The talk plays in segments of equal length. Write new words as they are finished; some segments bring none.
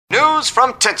News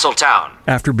from Tinseltown.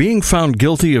 After being found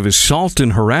guilty of assault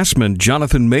and harassment,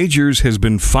 Jonathan Majors has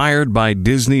been fired by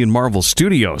Disney and Marvel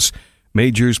Studios.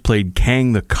 Majors played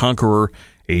Kang the Conqueror,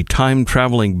 a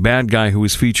time-traveling bad guy who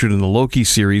was featured in the Loki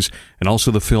series and also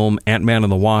the film Ant-Man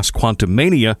and the Wasp: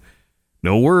 Quantumania.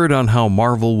 No word on how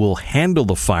Marvel will handle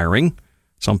the firing.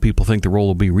 Some people think the role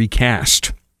will be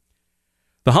recast.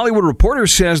 The Hollywood Reporter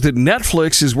says that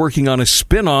Netflix is working on a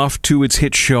spin-off to its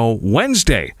hit show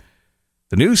Wednesday.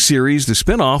 The new series, the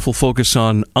spin-off, will focus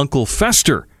on Uncle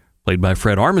Fester, played by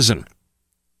Fred Armisen.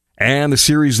 And the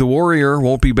series The Warrior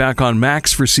won't be back on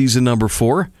Max for season number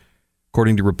 4.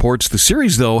 According to reports, the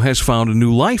series, though, has found a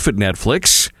new life at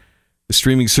Netflix. The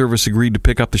streaming service agreed to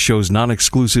pick up the show's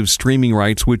non-exclusive streaming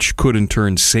rights, which could in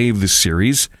turn save the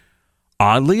series.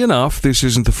 Oddly enough, this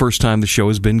isn't the first time the show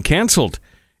has been canceled.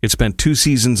 It spent 2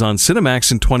 seasons on Cinemax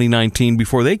in 2019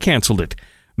 before they canceled it.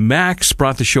 Max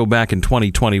brought the show back in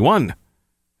 2021.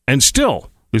 And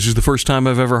still, this is the first time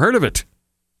I've ever heard of it.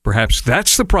 Perhaps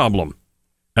that's the problem.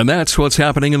 And that's what's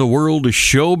happening in the world of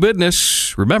show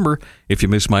business. Remember, if you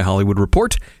miss my Hollywood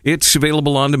Report, it's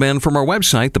available on demand from our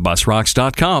website,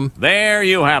 thebusrocks.com. There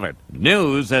you have it.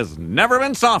 News has never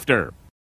been softer.